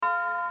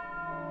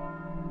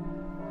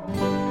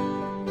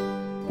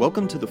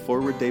Welcome to the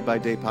Forward Day by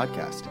Day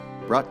podcast,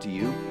 brought to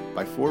you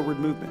by Forward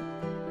Movement.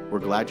 We're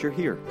glad you're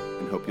here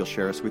and hope you'll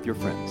share us with your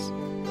friends.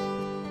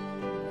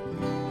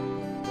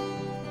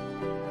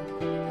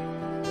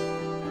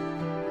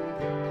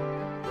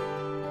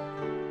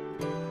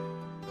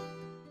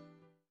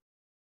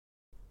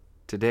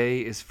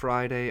 Today is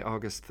Friday,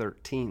 August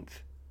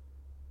 13th.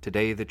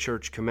 Today the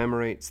church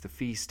commemorates the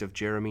feast of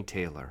Jeremy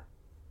Taylor.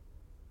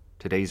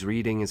 Today's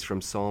reading is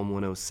from Psalm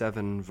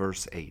 107,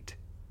 verse 8.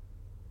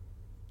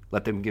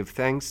 Let them give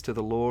thanks to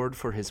the Lord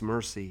for his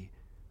mercy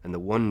and the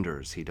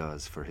wonders he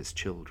does for his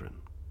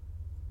children.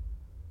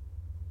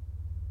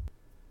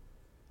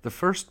 The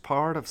first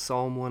part of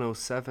Psalm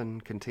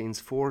 107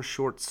 contains 4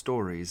 short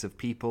stories of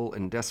people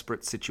in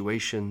desperate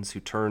situations who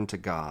turn to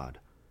God.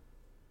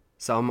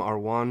 Some are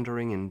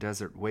wandering in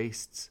desert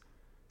wastes,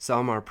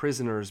 some are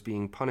prisoners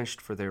being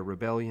punished for their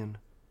rebellion,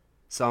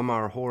 some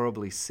are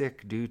horribly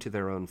sick due to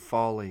their own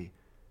folly,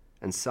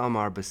 and some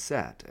are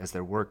beset as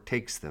their work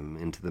takes them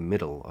into the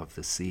middle of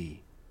the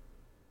sea.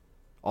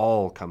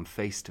 All come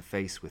face to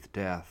face with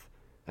death,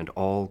 and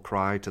all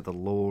cry to the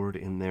Lord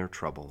in their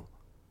trouble.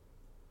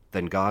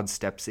 Then God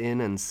steps in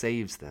and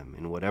saves them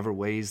in whatever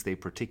ways they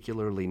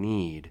particularly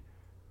need,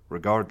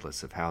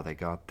 regardless of how they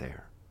got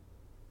there.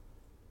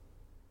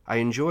 I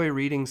enjoy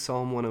reading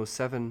Psalm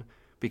 107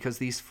 because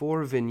these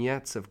 4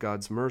 vignettes of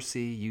God's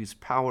mercy use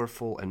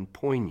powerful and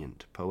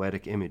poignant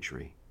poetic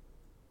imagery.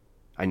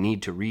 I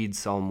need to read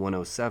Psalm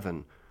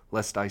 107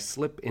 lest I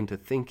slip into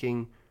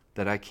thinking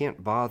that I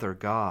can't bother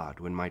God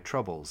when my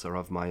troubles are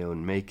of my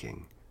own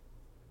making.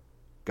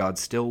 God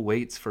still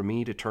waits for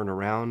me to turn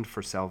around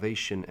for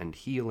salvation and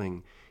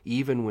healing,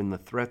 even when the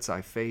threats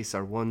I face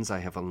are ones I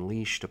have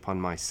unleashed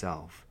upon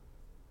myself.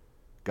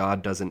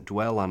 God doesn't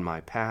dwell on my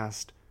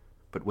past,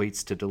 but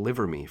waits to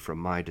deliver me from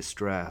my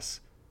distress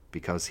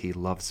because he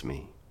loves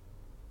me.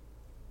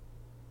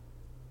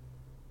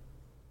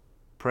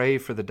 Pray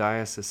for the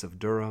Diocese of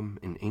Durham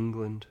in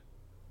England.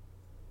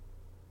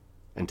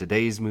 And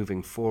today's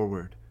moving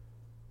forward,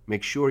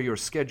 make sure your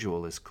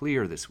schedule is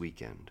clear this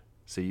weekend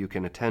so you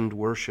can attend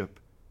worship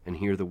and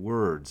hear the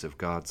words of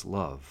God's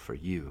love for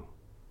you.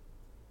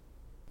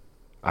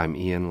 I'm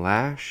Ian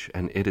Lasch,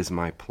 and it is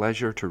my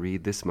pleasure to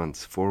read this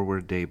month's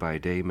Forward Day by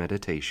Day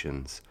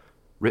Meditations,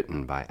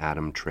 written by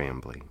Adam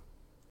Trambley.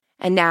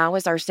 And now,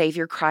 as our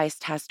Savior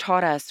Christ has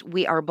taught us,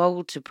 we are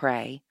bold to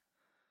pray.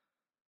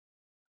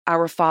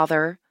 Our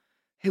Father,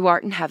 who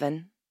art in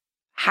heaven,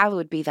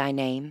 hallowed be thy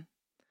name.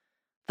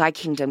 Thy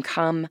kingdom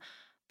come,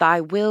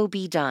 thy will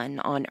be done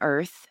on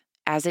earth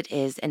as it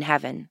is in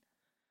heaven.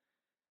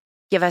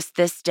 Give us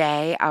this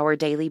day our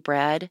daily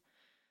bread,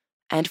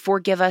 and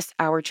forgive us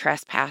our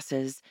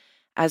trespasses,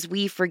 as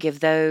we forgive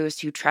those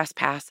who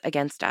trespass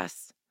against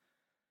us.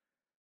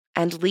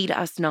 And lead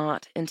us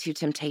not into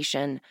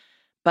temptation,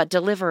 but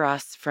deliver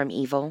us from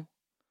evil.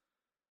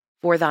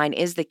 For thine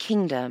is the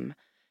kingdom,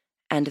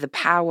 and the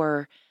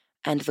power,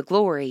 and the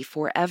glory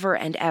forever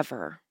and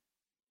ever.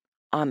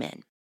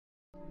 Amen.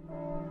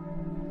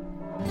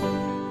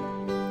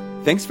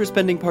 Thanks for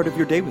spending part of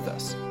your day with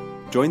us.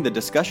 Join the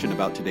discussion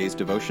about today's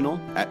devotional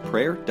at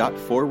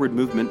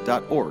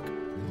prayer.forwardmovement.org,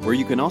 where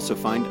you can also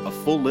find a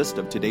full list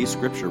of today's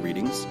scripture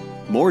readings,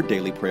 more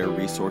daily prayer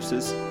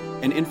resources,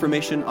 and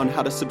information on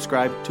how to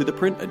subscribe to the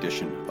print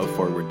edition of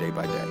Forward Day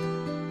by Day.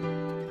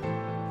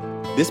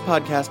 This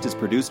podcast is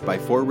produced by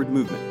Forward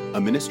Movement,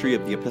 a ministry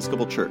of the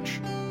Episcopal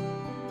Church.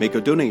 Make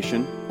a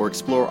donation or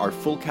explore our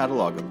full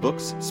catalog of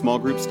books, small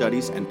group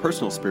studies, and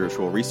personal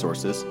spiritual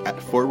resources at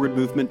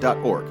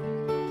forwardmovement.org.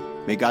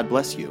 May God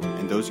bless you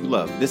and those you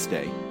love this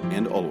day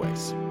and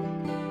always.